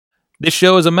This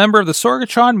show is a member of the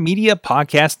Sorgatron Media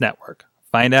Podcast Network.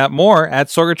 Find out more at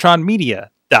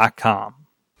sorgatronmedia.com.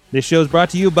 This show is brought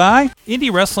to you by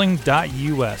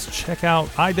IndieWrestling.us. Check out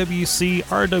IWC,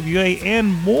 RWA,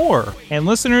 and more. And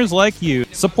listeners like you,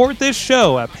 support this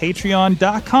show at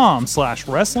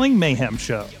Patreon.com/Wrestling Mayhem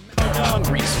Show.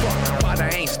 Hungry as fuck, but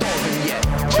I ain't starving yet.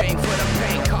 Chain for the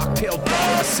pain, cocktail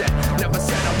bar set. Never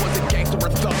said I was a gangster or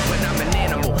thug, but I'm an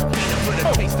animal. Feeding for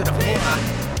the taste of the blood.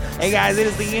 Hey guys, it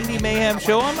is the Indie Mayhem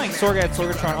Show. I'm Mike Sorg at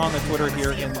Sorgatron on the Twitter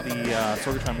here in the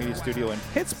Sorgatron Media Studio in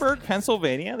Pittsburgh,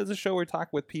 Pennsylvania. This is a show where we talk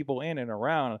with people in and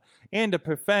around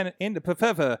independent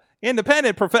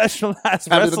professional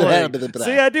wrestling.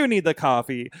 See, I do need the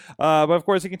coffee. But of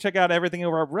course, you can check out everything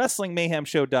over at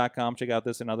WrestlingMayhemShow.com. Check out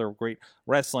this and other great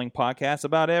wrestling podcasts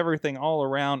about everything all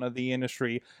around the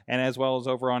industry, and as well as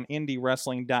over on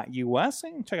IndieWrestling.us.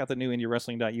 And check out the new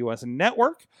IndieWrestling.us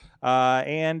network.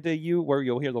 Where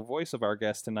you'll hear the voice of our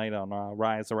guest tonight on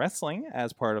Rise of Wrestling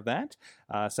as part of that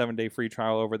 7-day free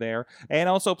trial over there. And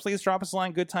also, please drop us a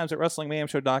line, goodtimes at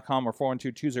WrestlingMayhemShow.com or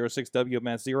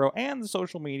 412-206-WMS0, and the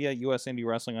social media, US Indie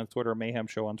Wrestling on Twitter, Mayhem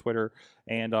Show on Twitter,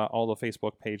 and all the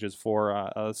Facebook pages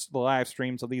for the live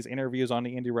streams of these interviews on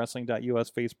the IndieWrestling.us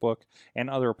Facebook and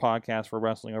other podcasts for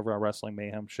wrestling over at Wrestling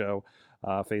Mayhem Show.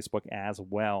 Facebook as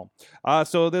well.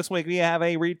 So this week we have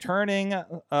a returning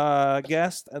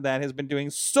guest that has been doing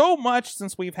so much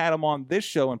since we've had him on this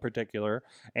show in particular,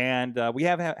 and we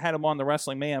have had him on the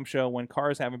Wrestling Mayhem Show when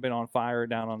cars haven't been on fire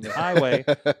down on the highway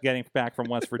getting back from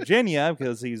West Virginia,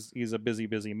 because he's a busy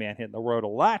man hitting the road a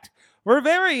lot for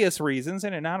various reasons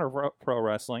in and out of pro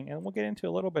wrestling, and we'll get into a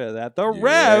little bit of that. The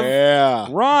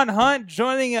Rev, Ron Hunt,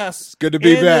 joining us. It's good to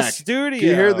be back. The studio. Can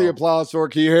you hear the applause, or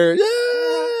can you hear it? Yeah!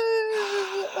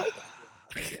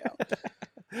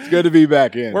 It's good to be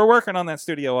back in. We're working on that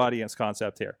studio audience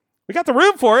concept here. We got the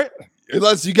room for it.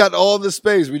 Unless you got all the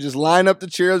space. We just line up the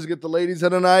chairs, get the ladies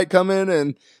of the night come in,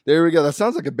 and there we go. That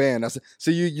sounds like a band.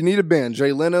 So you need a band.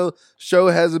 Jay Leno show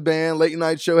has a band. Late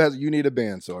night show has. You need a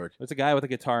band, Sorg. It's a guy with a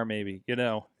guitar, maybe.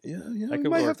 Yeah. You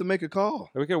might have to make a call.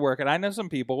 We could work it. I know some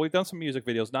people. We've done some music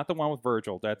videos. Not the one with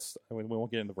Virgil. We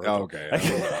won't get into Virgil. Oh,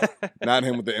 okay. Not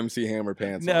him with the MC Hammer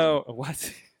pants. No. On.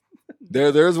 What?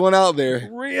 There's one out there.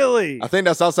 Really? I think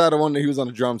that's outside the one that he was on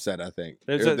the drum set, I think.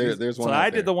 There's one So out I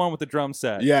there. did the one with the drum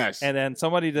set. Yes. And then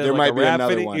somebody did there might a be rap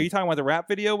another video. one. Are you talking about the rap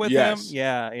video with yes. him?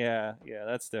 Yeah.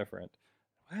 That's different.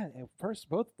 First,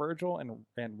 both Virgil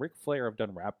and Ric Flair have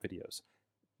done rap videos.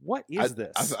 What is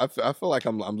this? I feel like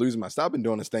I'm losing my stop. I've been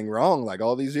doing this thing wrong like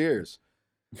all these years.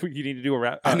 You need to do a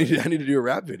rap. I need to do a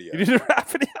rap video. You need to do a rap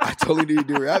video. I totally need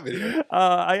to do a rap video.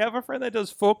 I have a friend that does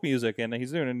folk music, and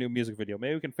he's doing a new music video.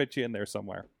 Maybe we can fit you in there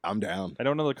somewhere. I'm down. I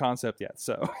don't know the concept yet,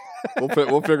 so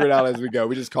we'll figure it out as we go.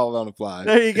 We just call it on the fly.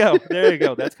 There you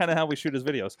go. That's kind of how we shoot his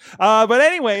videos. But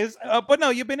anyways, but no,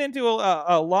 you've been into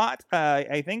a lot.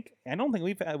 I don't think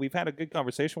we've had a good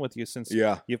conversation with you since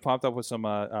you've popped up with some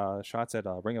shots at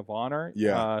Ring of Honor.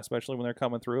 Yeah, especially when they're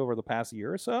coming through over the past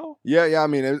year or so. Yeah. I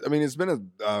mean, it's been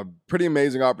a pretty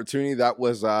amazing opportunity. That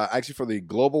was actually for the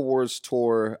Global Wars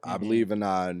tour, I believe in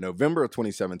November of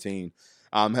 2017.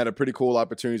 Had a pretty cool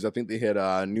opportunities. I think they hit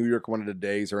New York one of the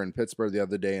days, or in Pittsburgh the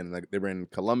other day, and they were in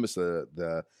Columbus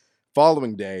the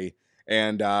following day,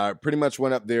 and pretty much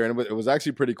went up there, and it was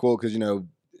actually pretty cool because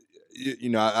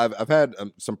I've had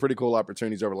some pretty cool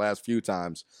opportunities over the last few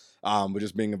times, with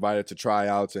just being invited to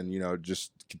tryouts and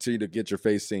just continue to get your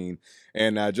face seen,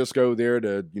 and just go there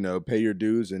to pay your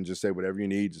dues and just say whatever you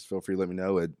need. Just feel free to let me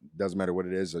know. It doesn't matter what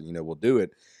it is, we'll do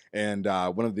it. And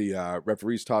one of the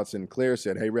referees, Todd Sinclair,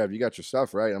 said, "Hey, Rev, you got your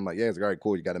stuff, right?" I'm like, "Yeah." He's like, "All right,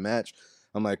 cool. You got a match?"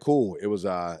 I'm like, "Cool." It was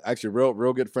actually a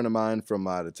real good friend of mine from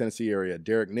the Tennessee area,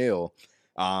 Derek Neal.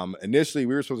 Initially,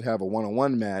 we were supposed to have a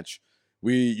one-on-one match.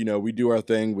 We do our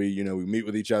thing. We meet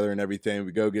with each other and everything.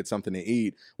 We go get something to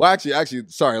eat. Well, actually,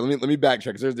 sorry. Let me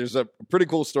backtrack because there's a pretty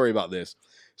cool story about this.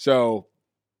 So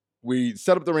we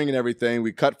set up the ring and everything.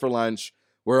 We cut for lunch.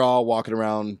 We're all walking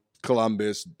around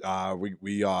Columbus.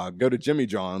 We go to Jimmy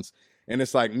John's, and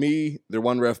it's like me, the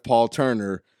one ref, Paul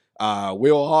Turner,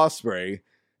 Will Ospreay,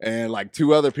 and like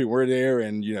two other people were there.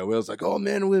 And Will's like, "Oh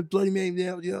man, we're bloody man,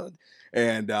 yeah."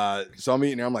 And so I'm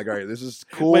eating there. I'm like, all right, this is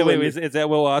cool. Wait, is that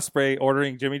Will Ospreay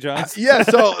ordering Jimmy John's? Yeah.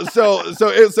 So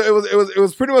it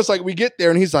was pretty much like we get there,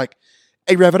 and he's like,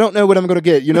 "Hey, Rev, I don't know what I'm gonna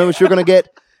get. You know what you're gonna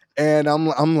get?" And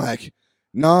I'm like,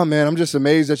 "Nah, man, I'm just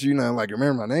amazed that you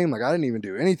remember my name. Like I didn't even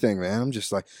do anything, man. I'm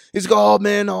just like," he's like, "Oh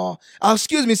man,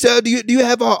 excuse me, sir, do you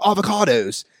have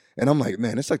avocados?" And I'm like,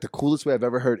 man, it's like the coolest way I've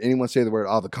ever heard anyone say the word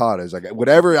avocados. Like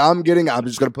whatever I'm getting, I'm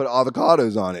just gonna put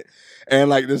avocados on it. And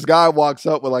like this guy walks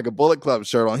up with like a Bullet Club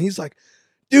shirt on. He's like,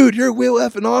 "Dude, you're Will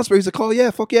F. and Ospreay." He's like, "Oh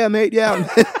yeah, fuck yeah, mate, yeah."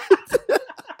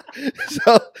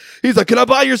 So he's like, can I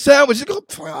buy your sandwich? He's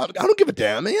like, I don't give a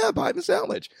damn. Yeah, buy the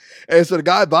sandwich. And so the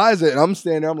guy buys it, and I'm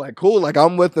standing there. I'm like, cool. Like,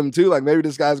 I'm with him too. Like, maybe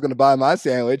this guy's going to buy my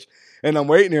sandwich. And I'm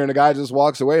waiting here, and the guy just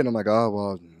walks away. And I'm like, oh,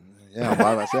 well, yeah, I'll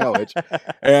buy my sandwich.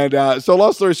 And so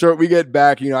long story short, we get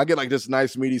back. I get like this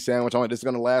nice meaty sandwich. I'm like, this is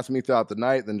going to last me throughout the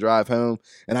night, then drive home.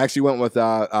 And I actually went with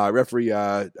referee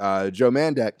Joe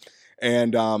Mandek.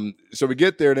 And so we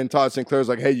get there, then Todd Sinclair's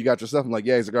like, hey, you got your stuff? I'm like,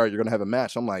 yeah. He's like, all right, you're going to have a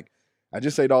match. I'm like, I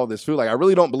just ate all this food. Like, I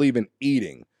really don't believe in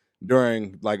eating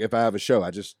during, like, if I have a show.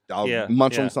 I'll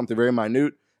munch on something very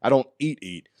minute. I don't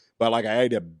eat. But, like, I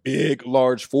ate a big,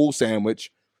 large, full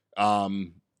sandwich.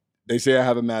 They say I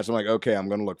have a match. I'm like, okay, I'm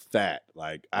going to look fat.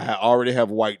 Like, I already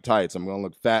have white tights. I'm going to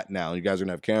look fat now. You guys are going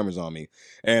to have cameras on me.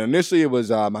 And initially, it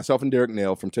was myself and Derek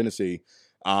Nail from Tennessee.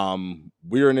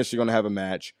 We were initially going to have a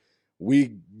match.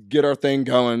 We get our thing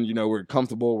going. We're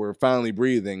comfortable. We're finally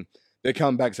breathing. They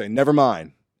come back and say, never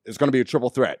mind. It's going to be a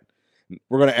triple threat.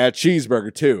 We're going to add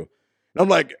cheeseburger too. And I'm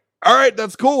like, all right,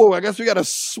 that's cool. I guess we got to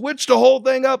switch the whole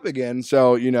thing up again.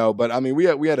 So, but I mean, we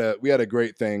had a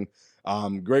great thing.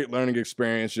 Great learning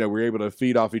experience. We were able to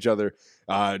feed off each other.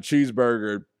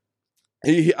 Cheeseburger.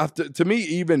 He to me,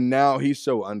 even now, he's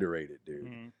so underrated, dude.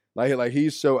 Mm-hmm. Like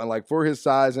he's so, and like for his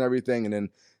size and everything. And then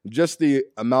just the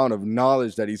amount of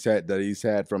knowledge that he's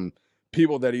had from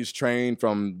people that he's trained,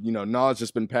 from, knowledge that's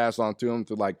been passed on to him,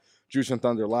 to like Jushin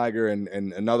Thunder Liger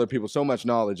and other people, so much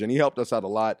knowledge. And he helped us out a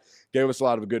lot, gave us a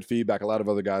lot of good feedback. A lot of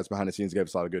other guys behind the scenes gave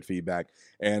us a lot of good feedback.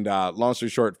 And long story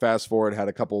short, fast forward, had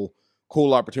a couple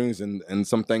cool opportunities and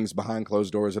some things behind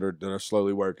closed doors that are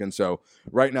slowly working. So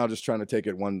right now, just trying to take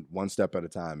it one step at a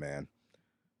time, man.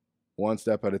 One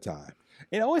step at a time.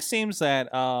 It always seems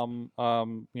that,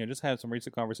 just had some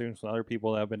recent conversations with other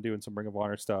people that have been doing some Ring of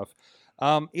Honor stuff.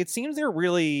 It seems they're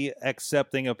really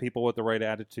accepting of people with the right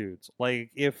attitudes.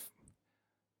 Like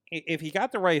if you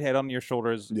got the right head on your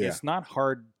shoulders, it's not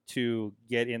hard to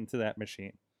get into that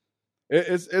machine.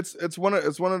 It's one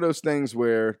of those things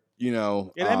where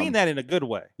and I mean that in a good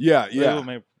way. Yeah.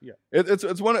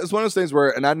 It's one of those things where,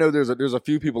 and I know there's a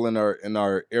few people in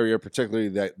our area particularly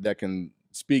that can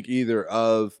speak either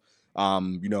of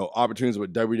opportunities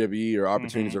with WWE or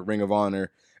opportunities with Ring of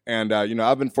Honor, and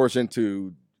I've been fortunate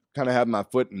to kind of have my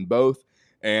foot in both.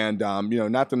 And,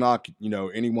 not to knock,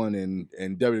 anyone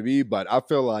in WWE, but I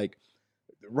feel like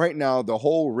right now the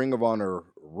whole Ring of Honor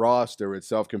roster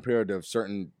itself, compared to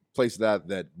certain places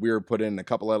that we were put in, a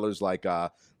couple others like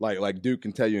Duke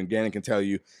can tell you and Gannon can tell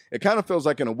you, it kind of feels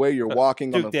like in a way you're walking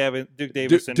Duke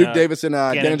Davis and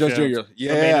Gannon Jones Jr.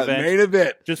 Yeah, main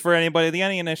event. Just for anybody, the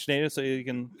uninitiated, so you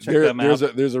can check them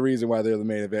out. There's a reason why they're the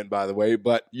main event, by the way.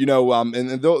 But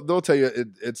and they'll tell you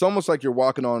it's almost like you're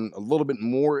walking on a little bit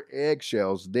more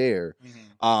eggshells there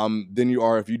than you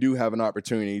are if you do have an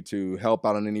opportunity to help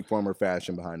out in any form or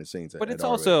fashion behind the scenes. But it's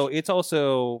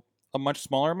also a much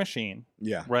smaller machine,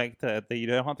 right? That you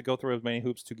don't have to go through as many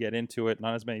hoops to get into it.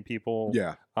 Not as many people,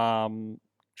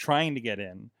 trying to get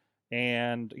in,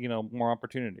 and more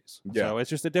opportunities. So it's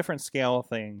just a different scale of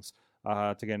things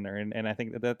to get in there, and I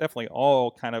think that definitely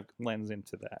all kind of lends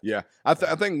into that. Yeah, I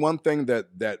think one thing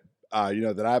that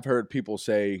I've heard people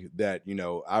say that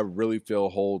I really feel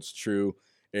holds true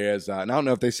is, and I don't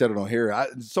know if they said it on here.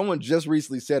 Someone just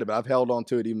recently said it, but I've held on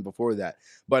to it even before that.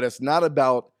 But it's not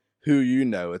about who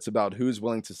it's about who's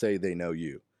willing to say they know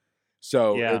you.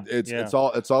 So it's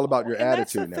all about your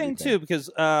attitude. That's the thing too, because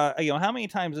how many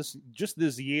times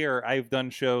this year I've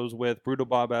done shows with Brutal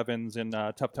Bob Evans and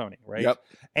Tough Tony, right? Yep.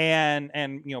 And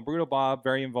Brutal Bob,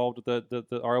 very involved with the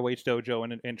ROH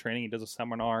dojo and training. He does a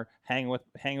seminar, hangs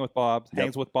with Bob,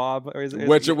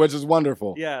 which is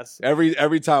wonderful. Yes.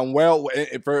 Every time. Well,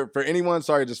 for anyone,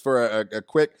 sorry, just for a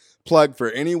quick plug for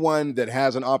anyone that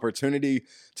has an opportunity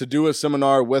to do a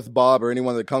seminar with Bob, or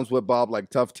anyone that comes with Bob,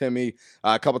 like Tough Timmy.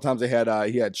 A couple times he had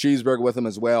Cheeseburger with him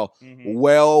as well.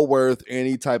 Well worth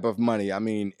any type of money. I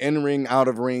mean, in ring, out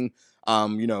of ring,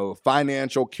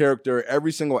 financial, character,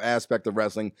 every single aspect of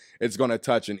wrestling, it's going to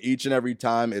touch, and each and every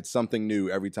time it's something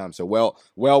new every time. So well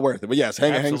worth it. But yes,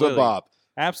 hangs with Bob.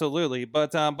 Absolutely.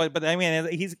 But I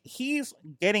mean, he's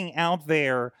getting out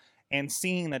there and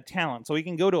seeing the talent, so he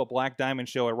can go to a Black Diamond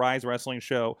show, a Rise Wrestling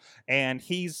show, and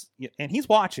he's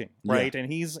watching, right?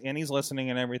 And he's listening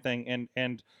and everything,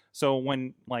 and so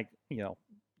when Ring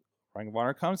of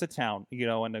Honor comes to town,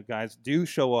 and the guys do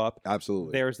show up,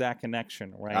 absolutely, there's that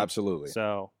connection, right? Absolutely.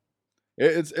 So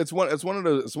it's one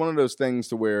of those things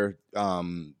to where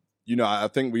I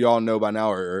think we all know by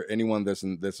now, or anyone that's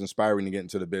inspiring to get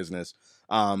into the business,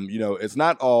 it's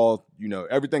not all,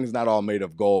 everything's not all made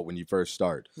of gold when you first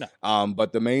start. No.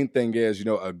 But the main thing is,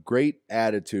 a great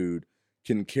attitude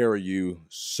can carry you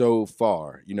so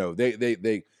far. You know,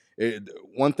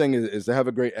 one thing is to have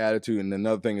a great attitude, and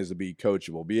another thing is to be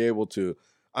coachable, be able to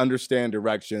understand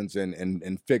directions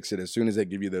and fix it as soon as they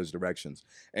give you those directions.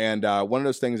 And one of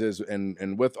those things is,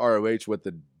 and with ROH, with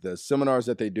the seminars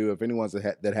that they do, if anyone's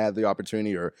that had the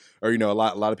opportunity, or you know, a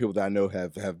lot of people that I know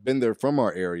have been there from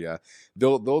our area,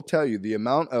 they'll tell you the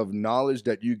amount of knowledge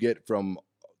that you get from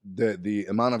the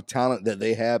amount of talent that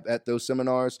they have at those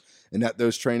seminars and at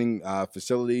those training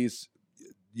facilities,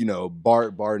 you know,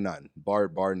 bar none.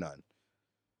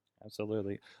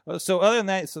 Absolutely. So other than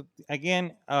that, so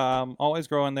again, always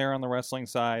growing there on the wrestling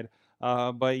side.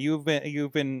 But you've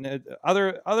been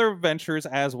other ventures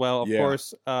as well. Of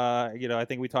course, you know, I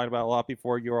think we talked about a lot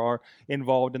before. You are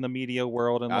involved in the media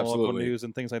world and the local news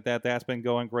and things like that. That's been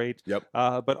going great. Yep.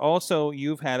 But also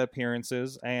you've had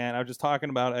appearances, and I was just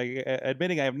talking about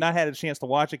admitting I have not had a chance to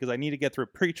watch it because I need to get through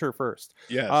Preacher first.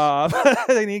 Yes.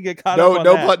 I need to get caught up on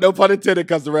that. No pun intended,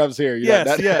 because the Rev's here.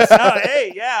 Yes.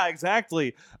 Hey, yeah,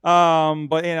 exactly.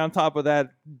 But on top of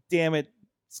that, damn it,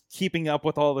 keeping up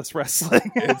with all this wrestling.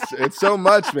 it's so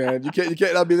much, man. You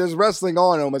can't. I mean, there's wrestling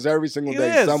on almost every single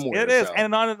day somewhere. It is, so.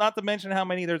 And not to mention how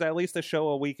many. There's at least a show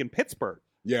a week in Pittsburgh.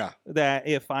 Yeah. That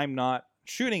if I'm not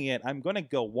shooting it, I'm gonna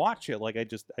go watch it. Like I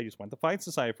just went to Fight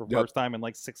Society for the first time in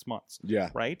like 6 months. Yeah.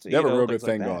 Right. They have a real good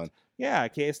thing going. Yeah,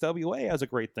 KSWA has a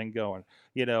great thing going.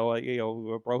 You know,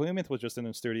 Brohumith was just in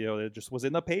the studio. It just was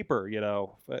in the paper. You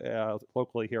know,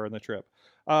 locally here in the Trip.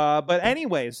 But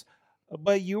anyways,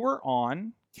 but you were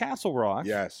on Castle Rock.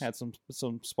 Yes. Had some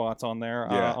spots on there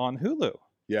on Hulu.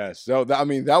 Yes. So that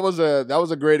was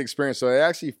a great experience. So I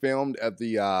actually filmed at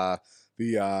the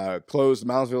closed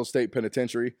Moundsville State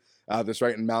Penitentiary. That's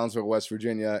right in Moundsville, West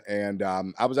Virginia. And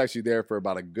I was actually there for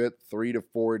about a good 3 to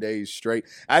 4 days straight.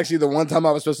 Actually, the one time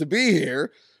I was supposed to be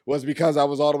here was because I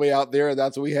was all the way out there, and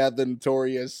that's when we had the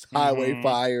notorious highway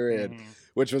fire, and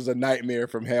which was a nightmare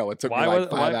from hell. It took me like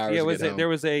 5 hours to get home. There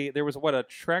was a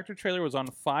tractor trailer was on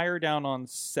fire down on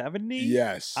 70?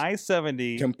 Yes.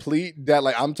 I-70. Complete dead.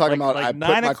 Like I'm talking about, I put 9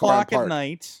 my car in o'clock at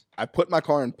night. I put my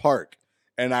car in park,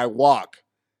 and I walk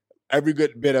every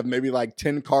good bit of maybe like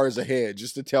 10 cars ahead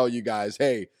just to tell you guys,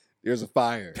 hey, there's a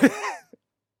fire.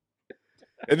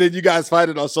 And then you guys find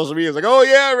it on social media. It's like, oh,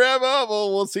 yeah, Rev,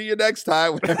 we'll see you next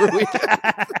time. Whenever we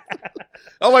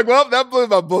I'm like, well, that blew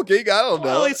my booking. I don't know.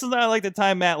 Well, at least it's not like the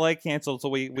time Matt Light canceled, so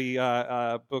we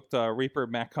booked Reaper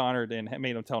Matt Connard and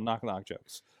made him tell knock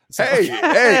jokes. So.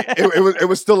 Hey, it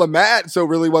was still a Matt, so it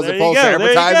really wasn't false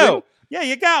advertising. Yeah,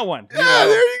 you got one. Yeah,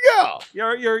 there you go.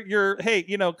 You're hey,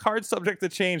 card subject to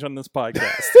change on this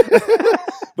podcast.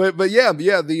 but yeah,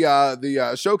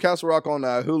 the show Castle Rock on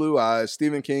Hulu,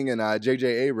 Stephen King and J.J.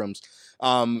 Abrams.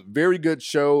 Very good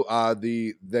show.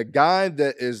 The guy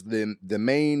that is the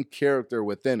main character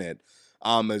within it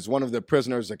is one of the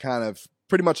prisoners that kind of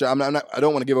pretty much, I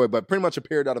don't want to give away, but pretty much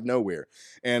appeared out of nowhere.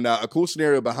 And a cool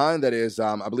scenario behind that is,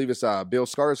 I believe it's Bill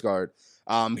Skarsgård.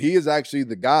 He is actually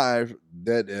the guy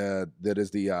that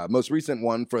is the most recent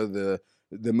one for the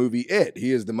movie It.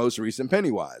 He is the most recent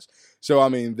Pennywise. So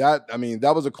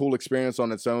that was a cool experience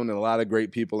on its own, and a lot of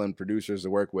great people and producers to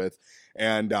work with,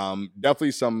 and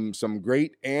definitely some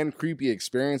great and creepy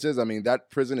experiences. I mean, that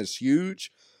prison is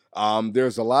huge.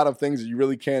 There's a lot of things that you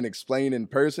really can't explain in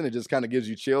person. It just kind of gives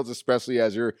you chills, especially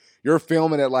as you're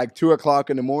filming at like 2:00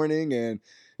 in the morning and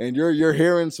you're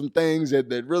hearing some things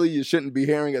that really you shouldn't be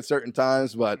hearing at certain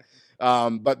times. But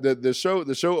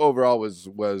the show overall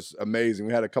was amazing.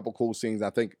 We had a couple cool scenes. I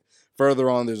think further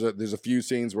on there's a few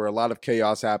scenes where a lot of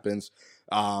chaos happens.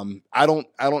 I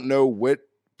don't know what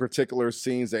particular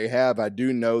scenes they have. I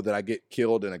do know that I get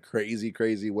killed in a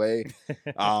crazy way.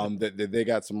 That they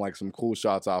got some cool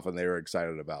shots off, and they were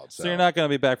excited about. So you're not going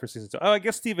to be back for season 2. Oh, I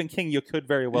guess Stephen King, you could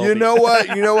very well. You know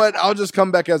what? I'll just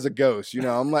come back as a ghost.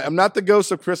 I'm not the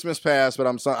ghost of Christmas Past, but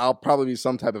I'll probably be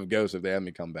some type of ghost if they have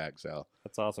me come back. So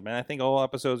that's awesome, man. I think all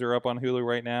episodes are up on Hulu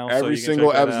right now. Every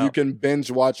single episode, you can binge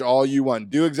watch all you want.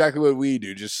 Do exactly what we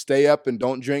do. Just stay up and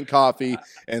don't drink coffee,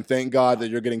 and thank God that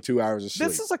you're getting 2 hours of sleep.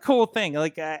 This is a cool thing.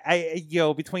 Like I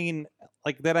between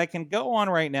like that I can go on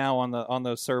right now on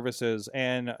those services,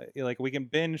 and like we can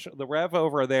binge the Rev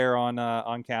over there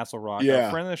on Castle Rock. Yeah.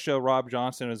 A friend of the show, Rob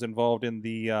Johnston, is involved in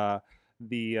the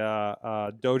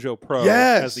Dojo Pro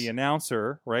as the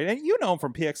announcer, right? And you know him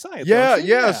from PXI.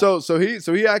 Yeah. So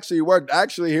he actually worked.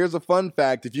 Actually, here's a fun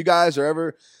fact: if you guys are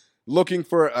ever looking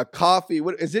for a coffee,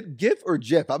 what is it, GIF or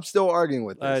JIF? I'm still arguing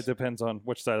with this. It depends on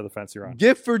which side of the fence you're on.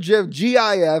 GIF or JIF,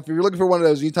 GIF. If you're looking for one of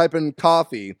those, you type in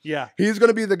coffee. Yeah, he's going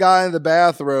to be the guy in the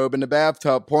bathrobe in the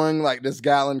bathtub pouring like this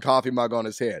gallon coffee mug on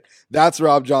his head. That's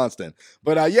Rob Johnston.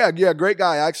 But yeah, great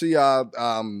guy. Actually,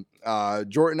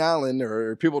 Jordan Allen,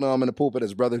 or people know him in the pulpit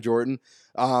as Brother Jordan.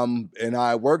 And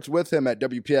I worked with him at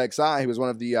WPXI. He was one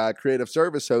of the creative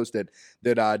service hosts that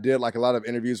did like a lot of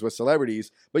interviews with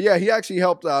celebrities. But yeah, he actually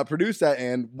helped produce that.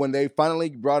 And when they finally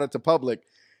brought it to public,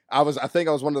 I think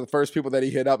I was one of the first people that he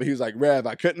hit up. He was like, Rev,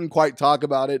 I couldn't quite talk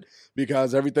about it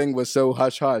because everything was so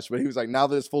hush hush. But he was like, now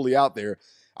that it's fully out there,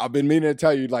 I've been meaning to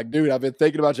tell you, like, dude, I've been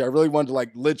thinking about you. I really wanted to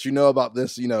like let you know about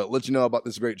this, let you know about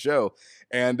this great show.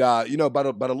 And, by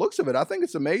the looks of it, I think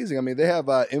it's amazing. I mean, they have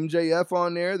MJF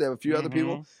on there. They have a few other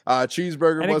people.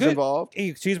 Cheeseburger was involved.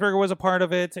 Cheeseburger was a part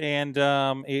of it. And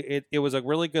it was a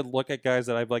really good look at guys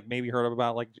that I've like maybe heard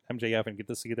about, like MJF, and get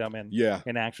to see them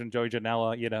in action. Joey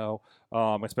Janela,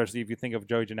 especially if you think of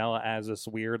Joey Janela as this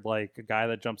weird, like, guy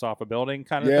that jumps off a building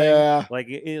kind of thing.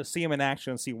 Like, see him in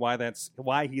action and see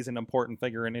why he's an important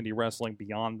figure in indie wrestling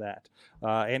beyond that.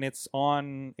 And it's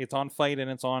on Fight,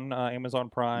 and it's on Amazon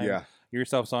Prime. Yeah.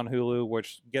 Yourself's on Hulu,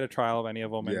 which get a trial of any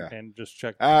of them and just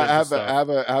check. I have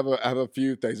a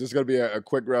few things. It's going to be a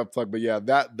quick rough plug, but yeah,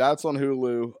 that's on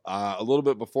Hulu. A little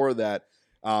bit before that,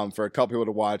 for a couple people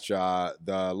to watch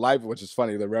the Live, which is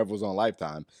funny. The Rev was on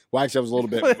Lifetime. Well, actually, I was a little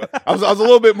bit. I was a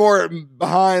little bit more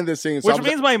behind the scenes, which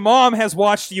means my mom has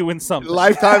watched you in something.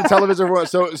 Lifetime television.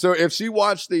 So if she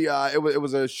watched it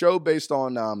was a show based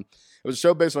on. It was a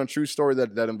show based on a true story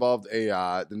that involved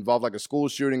like a school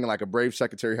shooting and like a brave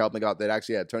secretary helping out that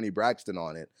actually had Tony Braxton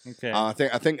on it. Okay. I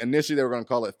think initially they were going to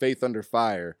call it Faith Under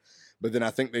Fire, but then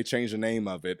I think they changed the name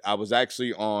of it. I was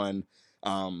actually on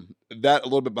that a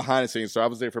little bit behind the scenes, so I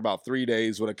was there for about 3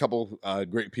 days with a couple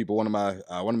great people. One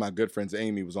of my good friends,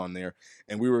 Amy, was on there,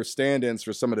 and we were stand-ins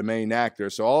for some of the main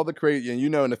actors. So all the crazy, and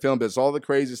in the film business, all the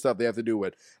crazy stuff they have to do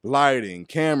with lighting,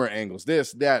 camera angles,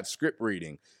 this, that, script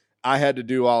reading. I had to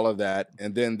do all of that,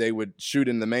 and then they would shoot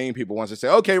in the main people once they say,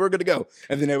 okay, we're good to go.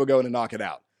 And then they would go in and knock it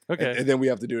out. Okay. And then we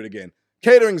have to do it again.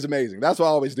 Catering's amazing. That's what I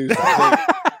always do.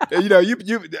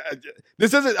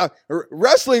 This isn't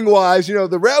wrestling-wise,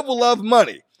 the Rev will love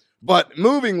money. But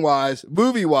movie-wise,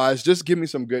 just give me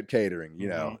some good catering,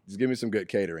 Just give me some good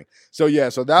catering. So, yeah,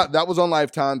 that was on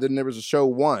Lifetime. Then there was a show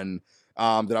one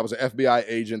that I was an FBI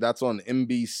agent. That's on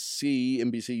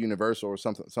NBC Universal or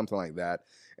something like that.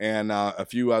 And a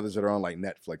few others that are on like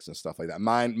Netflix and stuff like that.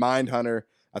 Mindhunter,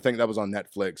 I think that was on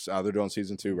Netflix. They're doing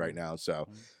season 2 right now. So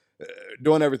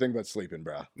doing everything but sleeping,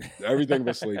 bro. Everything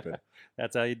but sleeping.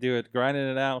 That's how you do it, grinding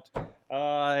it out.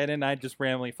 And then I just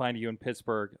randomly find you in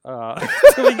Pittsburgh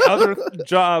doing other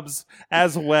jobs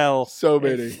as well. So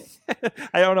many.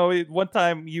 I don't know. One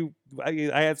time I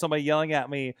had somebody yelling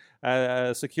at me,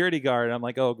 a security guard. And I'm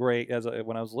like, oh, great.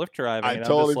 When I was Lyft driving. I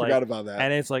totally forgot about that.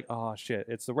 And it's like, oh, shit,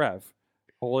 it's the Rev.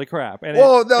 Holy crap. And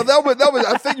no, that was,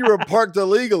 I think you were parked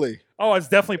illegally. Oh, it's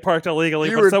definitely parked illegally,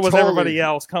 but so was everybody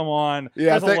else. Come on.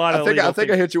 Yeah, I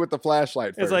think I hit you with the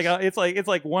flashlight first. It's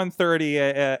like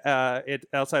 1:30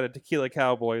 outside of Tequila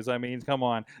Cowboys. I mean, come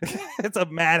on. It's a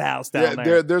madhouse down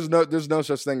there. There's no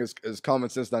such thing as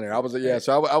common sense down there.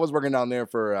 So I was working down there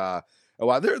for a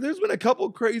while. There's been a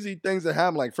couple crazy things that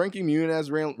happened. Like Frankie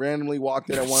Muniz randomly walked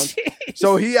in at once.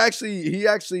 So he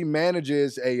actually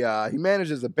manages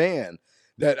a band.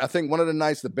 That I think one of the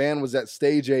nights the band was at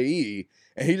Stage AE,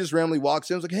 and he just randomly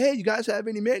walks in. He's like, "Hey, you guys have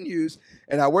any menus?"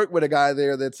 And I work with a guy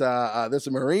there that's a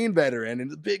Marine veteran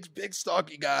and a big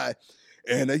stocky guy,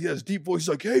 and he has a deep voice. He's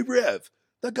like, "Hey, Rev,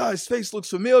 that guy's face looks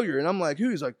familiar." And I'm like, "Who?"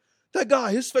 He's like, "That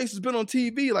guy. His face has been on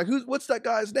TV. Like, what's that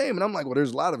guy's name?" And I'm like, "Well,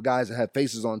 there's a lot of guys that have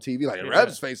faces on TV. Like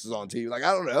Rev's face is on TV. Like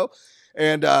I don't know."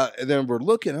 And then we're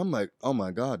looking. I'm like, oh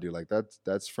my god, dude! Like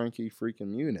that's Frankie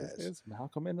freaking Muniz. It's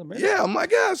Malcolm in the Middle. Yeah, I'm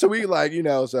like, yeah. So we like,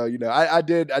 I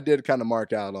did kind of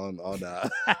mark out on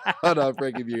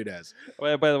Frankie Muniz.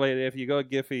 Well, by the way, if you go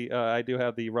Giphy, I do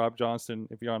have the Rob Johnston.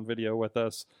 If you're on video with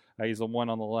us, he's the one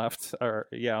on the left, on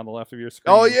the left of your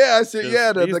screen. Oh yeah, I see.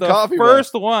 Yeah, the coffee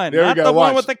first one, not the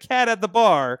one with the cat at the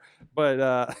bar,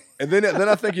 but. And then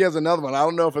I think he has another one. I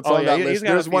don't know if it's on that list.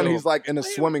 There's one he's like in a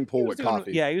swimming pool with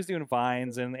coffee. Yeah, he was doing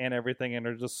vines and everything, and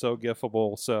they're just so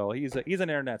gifable. So he's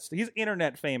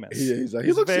internet famous. He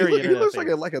looks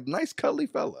like a nice cuddly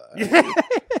fella.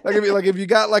 If you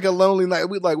got like a lonely night,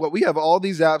 we have all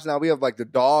these apps now. We have like the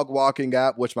dog walking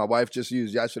app, which my wife just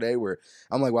used yesterday. Where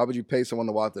I'm like, why would you pay someone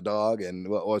to walk the dog? And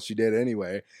well, she did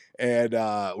anyway, and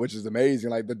which is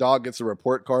amazing. Like the dog gets a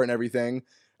report card and everything.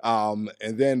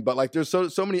 But like there's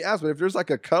so many apps, but if there's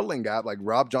like a cuddling app, like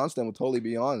Rob Johnston would totally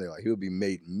be on there. Like he would be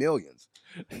made millions.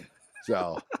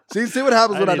 So see what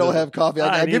happens when I don't have coffee.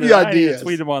 I give you ideas. I need ideas. to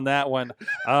tweet him on that one.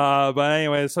 But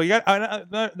anyway, so you got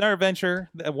another venture,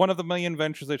 one of the million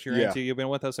ventures that you're into. You've been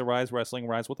with us at Rise Wrestling,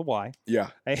 Rise with a Y. Yeah.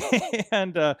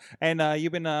 And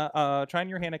you've been trying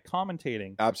your hand at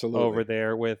commentating. Absolutely. Over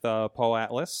there with Paul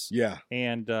Atlas. Yeah.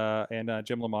 And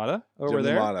Jim LaMotta over Jim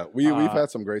there. LaMotta. We've had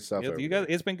some great stuff. You guys,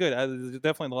 it's been good.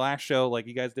 Definitely the last show, like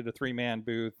you guys did a 3-man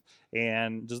booth,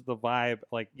 and just the vibe.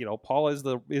 Like Paul is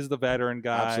the veteran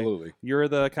guy. Absolutely. You're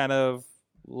the kind of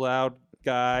loud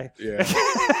guy. Yeah.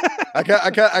 I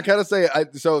kind of say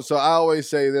so I always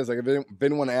say this, like if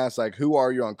anyone asks like who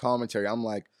are you on commentary, I'm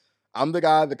like I'm the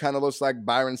guy that kind of looks like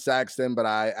Byron Saxton, but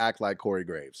I act like Corey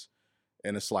Graves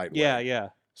in a slight way. Yeah.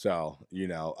 So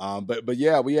but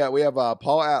yeah, we have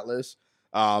Paul Atlas,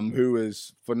 who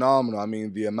is phenomenal. I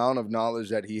mean, the amount of knowledge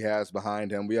that he has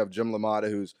behind him. We have Jim LaMotta,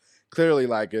 who's clearly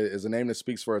like is a name that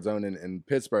speaks for its own in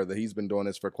Pittsburgh. That he's been doing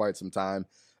this for quite some time.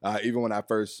 Even when I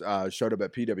first showed up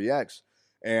at PWX,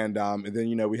 and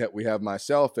then we have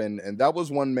myself, and that was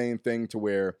one main thing to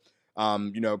where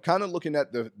kind of looking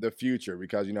at the future,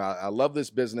 because I love this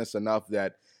business enough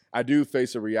that I do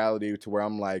face a reality to where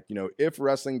I'm like, if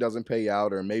wrestling doesn't pay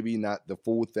out, or maybe not the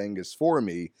full thing is for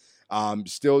me,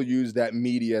 still use that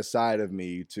media side of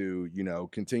me to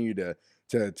continue to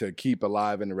keep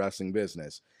alive in the wrestling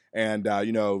business. And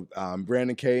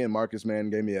Brandon Kay and Marcus Mann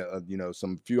gave me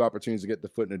some few opportunities to get the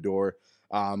foot in the door.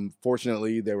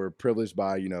 Fortunately, they were privileged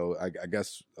by I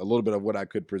guess a little bit of what I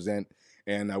could present,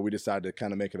 and we decided to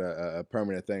kind of make it a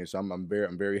permanent thing. So I'm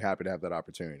very happy to have that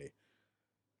opportunity.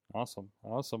 Awesome.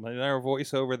 And our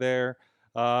voice over there.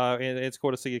 It's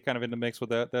cool to see you kind of in the mix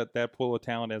with that pool of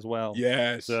talent as well.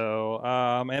 Yes. So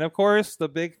and of course the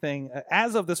big thing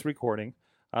as of this recording.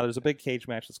 There's a big cage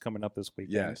match that's coming up this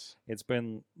weekend. Yes. It's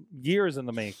been years in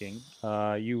the making.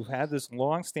 You've had this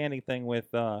long-standing thing with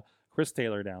Chris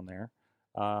Taylor down there.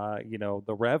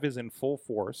 The Rev is in full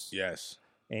force. Yes.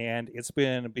 And it's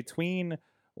been between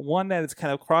one that it's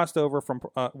kind of crossed over from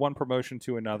one promotion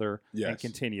to another and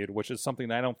continued, which is something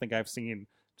that I don't think I've seen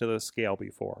to the scale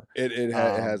before. It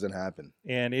hasn't happened.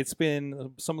 And it's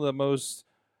been some of the most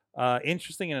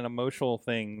interesting and emotional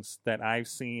things that I've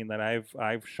seen, that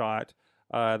I've shot,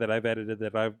 that I've edited,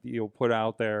 that I've put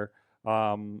out there.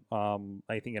 I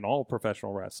think in all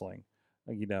professional wrestling,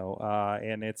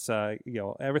 and it's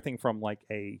everything from like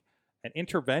an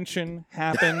intervention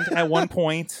happened at one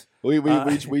point. We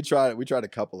tried a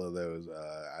couple of those.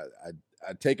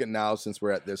 I take it now, since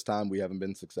we're at this time, we haven't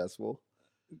been successful.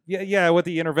 Yeah, with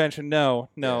the intervention, no,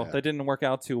 that didn't work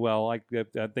out too well. I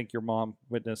think your mom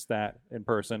witnessed that in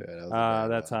person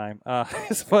that time.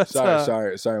 But,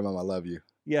 sorry, Mom, I love you.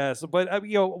 Yes, but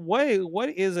what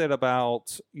is it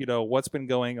about what's been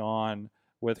going on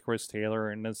with Chris Taylor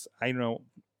and this? I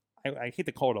hate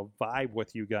to call it a vibe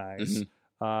with you guys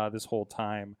this whole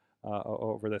time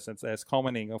over this. It's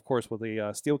culminating, of course, with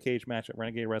the steel cage match at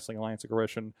Renegade Wrestling Alliance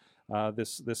Aggression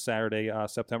this Saturday,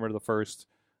 September the 1st,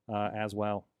 as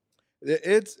well.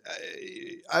 It's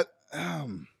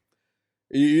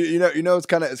it's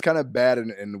kind of bad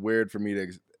and weird for me to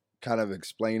kind of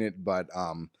explain it, but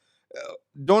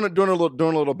doing a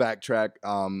little backtrack.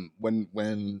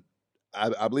 When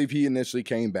I believe he initially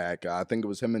came back, I think it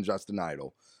was him and Justin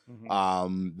Idol.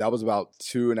 That was about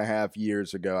 2.5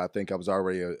 years ago. I think I was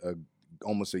already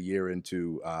almost a year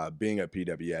into being at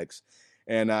PWX,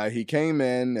 and he came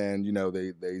in, and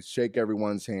they shake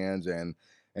everyone's hands, and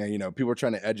people are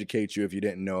trying to educate you if you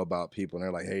didn't know about people, and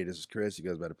they're like, "Hey, this is Chris. He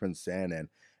goes by the Prince Sandman."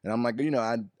 And I'm like,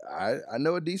 I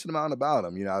know a decent amount about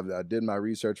him. I did my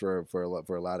research for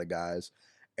a lot of guys,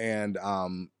 and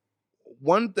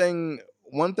one thing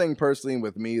personally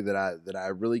with me that I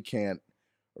really can't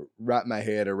wrap my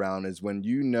head around is when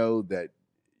that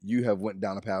you have went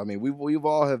down a path. I mean, we've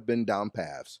all have been down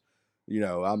paths.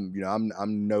 I'm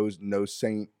no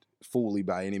saint fully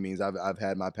by any means. I've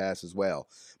had my past as well,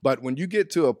 but when you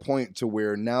get to a point to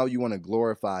where now you want to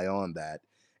glorify on that.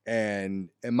 And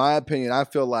in my opinion, I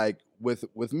feel like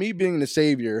with me being the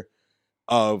savior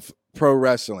of pro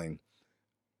wrestling,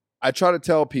 I try to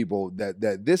tell people that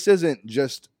this isn't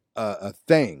just a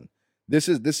thing. This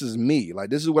is me.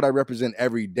 Like, this is what I represent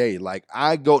every day. Like,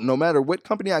 I go, no matter what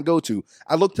company I go to,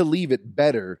 I look to leave it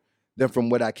better than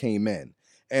from what I came in.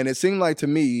 And it seemed like to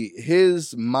me,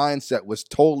 his mindset was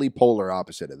totally polar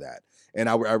opposite of that. And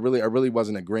I really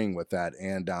wasn't agreeing with that.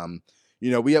 And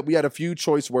we had a few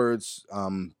choice words,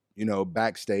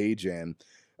 backstage, and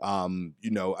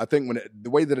I think the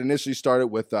way that initially started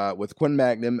with Quinn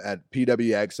Magnum at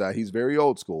PWX, he's very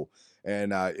old school,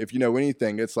 and if you know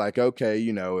anything, it's like, okay,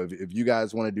 if you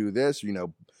guys want to do this,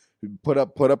 put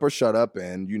up or shut up,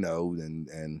 and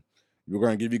and We're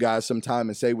going to give you guys some time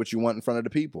and say what you want in front of the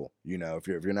people, you know, if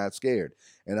you're not scared.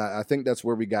 And I think that's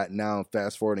where we got now,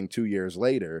 fast forwarding 2 years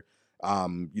later.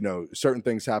 You know, certain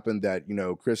things happened that, you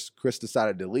know, Chris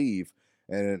decided to leave.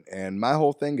 And my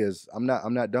whole thing is I'm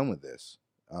not done with this.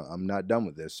 I'm not done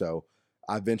with this. So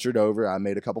I ventured over. I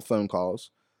made a couple phone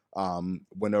calls.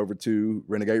 Went over to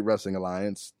Renegade Wrestling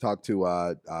Alliance, talked to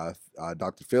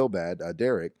Dr. Philbad,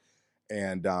 Derek,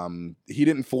 and he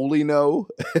didn't fully know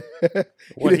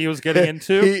what he was getting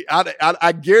into.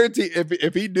 I guarantee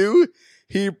if he knew,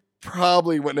 he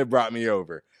probably wouldn't have brought me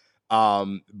over.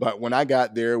 But when I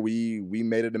got there, we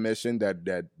made it a mission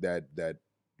that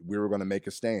we were going to make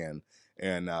a stand,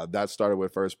 and that started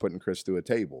with first putting Chris through a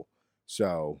table.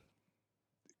 So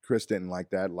Chris didn't like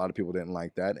that. A lot of people didn't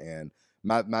like that, and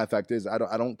my fact is I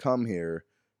don't come here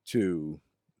to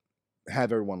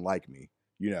have everyone like me.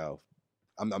 You know,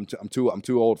 I'm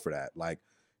too old for that. Like,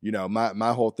 you know,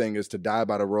 my whole thing is to live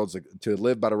by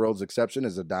the world's exception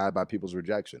is to die by people's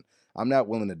rejection. I'm not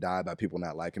willing to die by people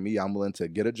not liking me. I'm willing to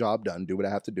get a job done, do what I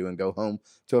have to do, and go home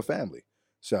to a family.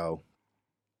 So,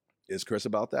 is Chris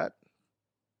about that?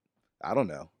 I don't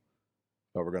know,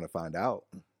 but we're gonna find out,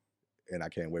 and I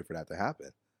can't wait for that to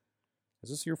happen. Is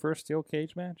this your first steel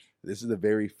cage match? This is the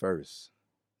very first.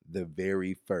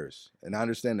 And I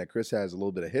understand that Chris has a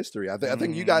little bit of history. I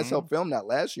think you guys helped film that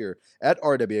last year at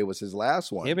RWA was his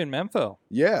last one. Him in Memphis.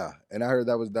 Yeah, and I heard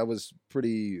that was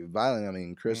pretty violent. I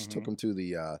mean, Chris took him to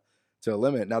the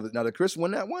limit. Now did Chris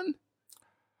win that one?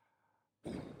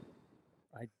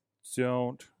 I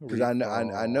don't, because I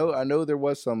know there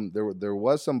was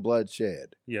some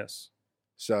bloodshed. Yes.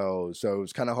 So it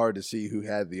was kind of hard to see who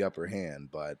had the upper hand,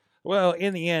 but. Well,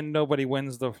 in the end, nobody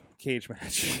wins the cage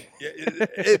match.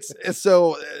 it's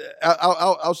so.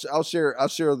 I'll share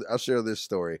this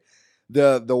story.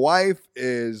 The wife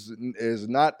is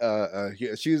not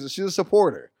she's a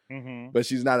supporter, but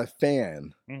she's not a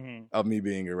fan of me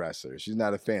being a wrestler. She's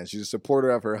not a fan. She's a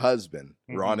supporter of her husband,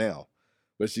 Ronell,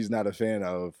 but she's not a fan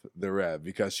of the Rev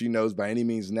because she knows by any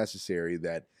means necessary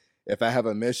that if I have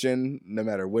a mission, no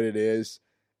matter what it is,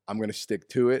 I'm going to stick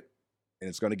to it, and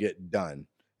it's going to get done.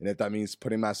 And if that means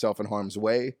putting myself in harm's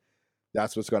way,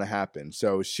 that's what's going to happen.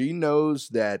 So she knows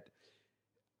that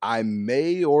I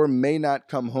may or may not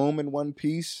come home in one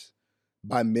piece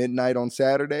by midnight on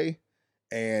Saturday.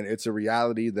 And it's a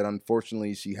reality that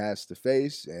unfortunately she has to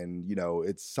face. And, you know,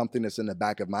 it's something that's in the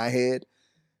back of my head.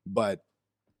 But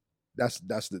that's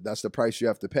the price you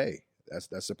have to pay.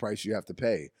 That's the price you have to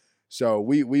pay. So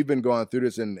we've been going through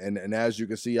this, and as you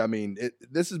can see, I mean,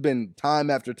 this has been time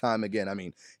after time again. I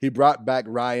mean, he brought back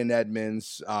Ryan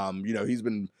Edmonds. You know, he's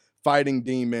been fighting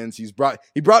demons. He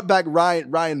brought back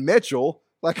Ryan Mitchell.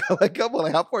 Like, come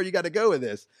on, how far you got to go with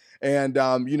this? And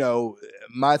you know,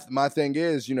 my thing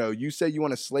is, you know, you say you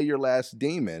want to slay your last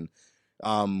demon.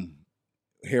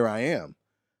 Here I am.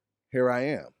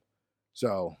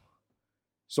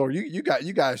 So you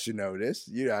guys should know this.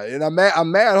 Yeah, and I'm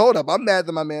mad. Hold up, I'm mad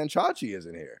that my man Chachi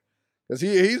isn't here because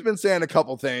he's been saying a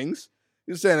couple things.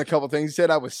 He said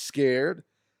I was scared.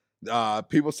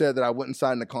 People said that I wouldn't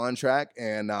sign the contract,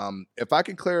 and if I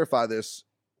can clarify this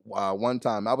one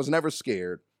time, I was never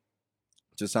scared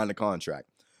to sign the contract.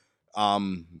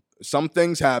 Some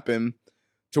things happened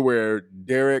to where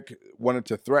Derek wanted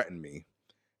to threaten me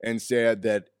and said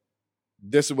that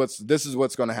this is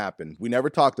what's going to happen. We never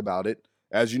talked about it.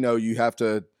 As you know, you have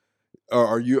to,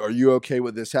 are you okay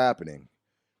with this happening?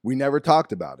 We never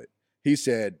talked about it. He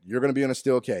said, you're going to be in a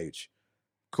steel cage.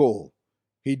 Cool.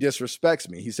 He disrespects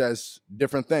me. He says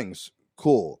different things.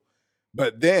 Cool.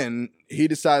 But then he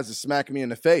decides to smack me in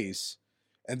the face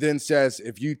and then says,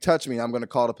 if you touch me, I'm going to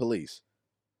call the police.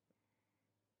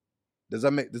 Does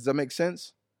that make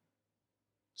sense?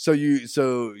 So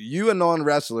you a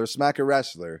non-wrestler smack a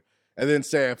wrestler and then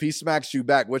say if he smacks you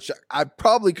back, which I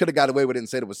probably could have got away with it and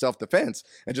said it was self-defense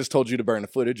and just told you to burn the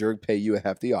footage or pay you a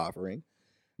hefty offering.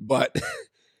 But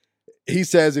he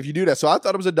says if you do that. So I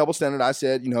thought it was a double standard. I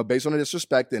said, you know, based on the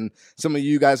disrespect, and some of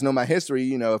you guys know my history,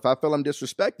 you know, if I feel I'm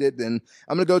disrespected, then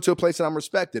I'm going to go to a place that I'm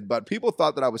respected. But people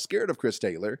thought that I was scared of Chris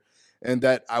Taylor and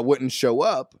that I wouldn't show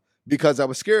up because I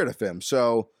was scared of him.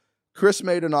 So Chris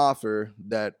made an offer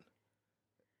that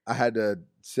I had to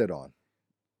sit on.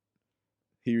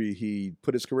 He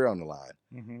put his career on the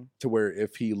line to where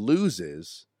if he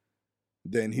loses,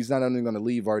 then he's not only going to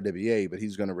leave RWA, but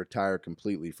he's going to retire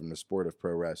completely from the sport of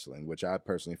pro wrestling, which I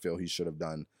personally feel he should have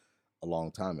done a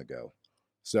long time ago.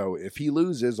 So if he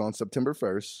loses on September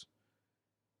 1st,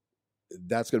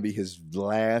 that's going to be his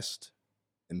last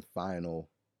and final.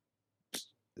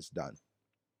 It's done.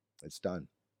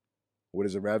 What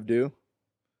does a Rev do?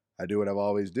 I do what I've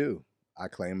always do. I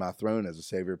claim my throne as a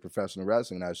savior of professional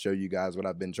wrestling, and I show you guys what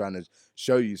I've been trying to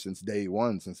show you since day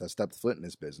one, since I stepped foot in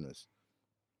this business.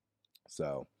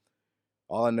 So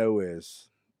all I know is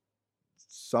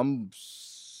somebody's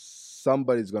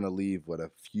going to leave with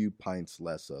a few pints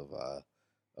less of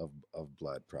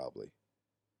blood, probably.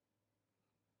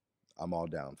 I'm all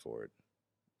down for it.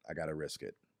 I got to risk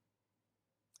it.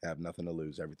 I have nothing to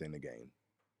lose, everything to gain.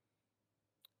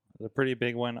 The pretty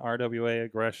big one, RWA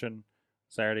Aggression,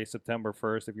 Saturday, September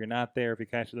 1st. If you're not there, if you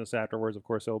catch this afterwards, of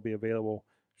course, it will be available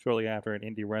shortly after at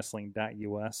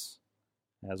indiewrestling.us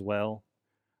as well.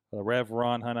 The Rev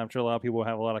Ron Hunt, I'm sure a lot of people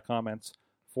have a lot of comments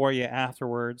for you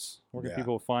afterwards. Where can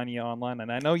people find you online?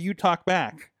 And I know you talk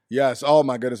back. Yes. Oh,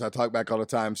 my goodness. I talk back all the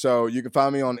time. So you can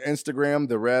find me on Instagram,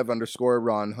 the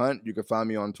Rev_Ron Hunt. You can find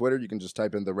me on Twitter. You can just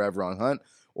type in the Rev Ron Hunt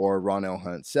or Ron L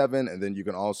Hunt 7. And then you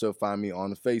can also find me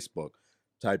on Facebook.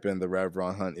 Type in the Rev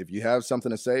Ron Hunt. If you have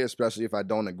something to say, especially if I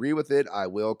don't agree with it, I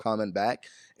will comment back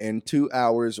in 2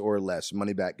 hours or less.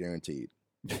 Money back guaranteed.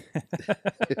 He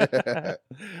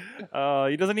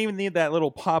doesn't even need that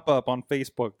little pop-up on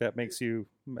Facebook that makes you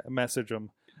message him.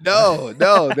 No,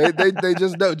 they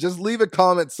just don't. Just leave a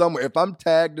comment somewhere. If I'm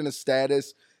tagged in a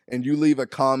status and you leave a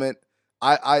comment,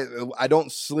 I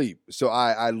don't sleep. So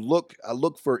I look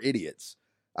for idiots.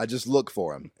 I just look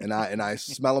for them and I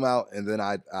smell them out, and then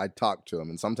I talk to them.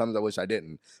 And sometimes I wish I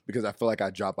didn't, because I feel like I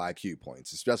drop IQ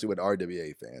points, especially with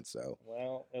RWA fans. So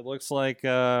well, it looks like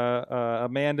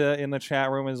Amanda in the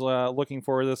chat room is looking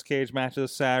for this cage match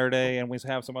this Saturday, and we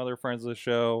have some other friends of the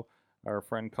show. Our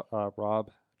friend Rob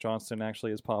Johnston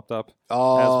actually has popped up as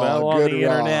well on the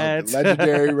internet.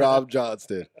 Legendary Rob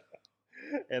Johnston.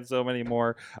 And so many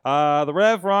more. The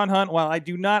Rev Ron Hunt, while I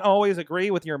do not always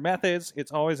agree with your methods,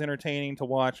 it's always entertaining to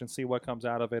watch and see what comes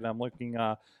out of it. I'll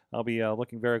be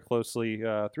looking very closely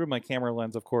through my camera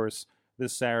lens, of course,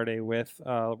 this Saturday with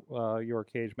your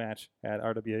cage match at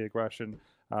RWA Aggression.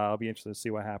 I'll be interested to see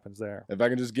what happens there. If I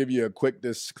can just give you a quick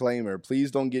disclaimer,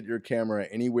 please don't get your camera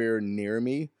anywhere near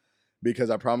me,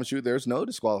 because I promise you there's no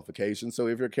disqualification. So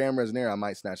if your camera is near, I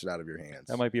might snatch it out of your hands.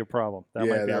 That might be a problem. That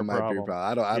might be a problem.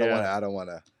 I don't want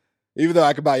to. Even though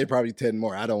I could buy you probably 10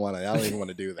 more, I don't even want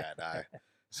to do that.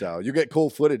 So you get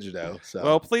cool footage though. So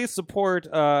well, please support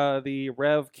the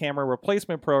Rev Camera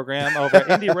Replacement Program over at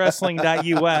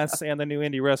indiewrestling.us and the new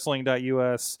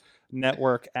indiewrestling.us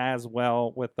network as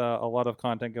well, with a lot of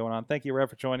content going on. Thank you, Rev,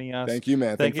 for joining us. Thank you,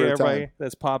 man. Thank you, everybody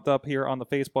that's popped up here on the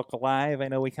Facebook Live. I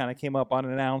know we kind of came up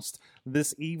unannounced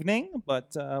this evening, but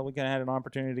we kind of had an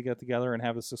opportunity to get together and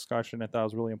have this discussion. I thought it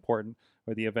was really important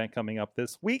with the event coming up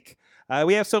this week.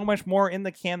 We have so much more in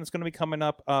the can that's going to be coming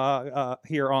up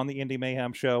here on the Indie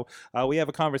Mayhem Show. We have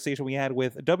a conversation we had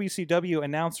with WCW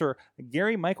announcer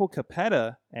Gary Michael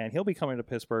Capetta, and he'll be coming to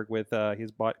Pittsburgh with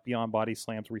his Beyond Body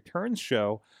Slams returns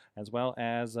show, as well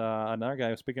as another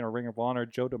guy, speaking of Ring of Honor,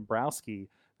 Joe Dombrowski,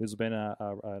 who's been an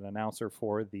announcer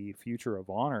for the Future of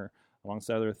Honor,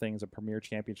 amongst other things, a Premier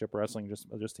Championship Wrestling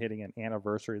just hitting an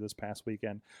anniversary this past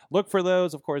weekend. Look for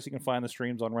those. Of course, you can find the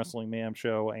streams on Wrestling Mayhem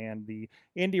Show, and the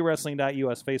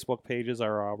IndieWrestling.us Facebook pages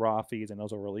are raw feeds, and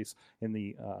those will release in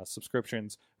the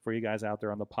subscriptions for you guys out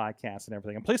there on the podcast and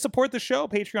everything. And please support the show,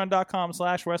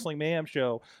 patreon.com/Wrestling Mayhem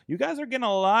Show. You guys are getting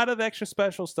a lot of extra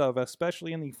special stuff,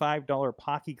 especially in the $5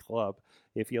 Pocky Club,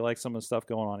 if you like some of the stuff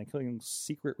going on, including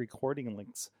secret recording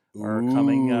links are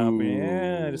coming up.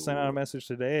 Yeah, I just sent out a message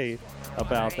today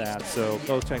about that, so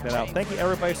go check that out. Thank you,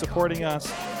 everybody, supporting us.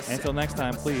 Until next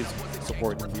time, please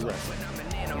support Indie Wrestling.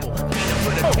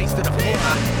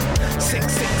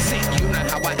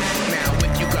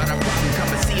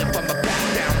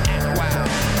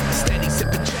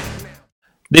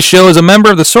 This show is a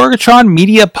member of the Sorgatron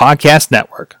Media Podcast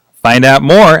Network. Find out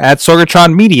more at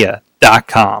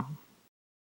sorgatronmedia.com.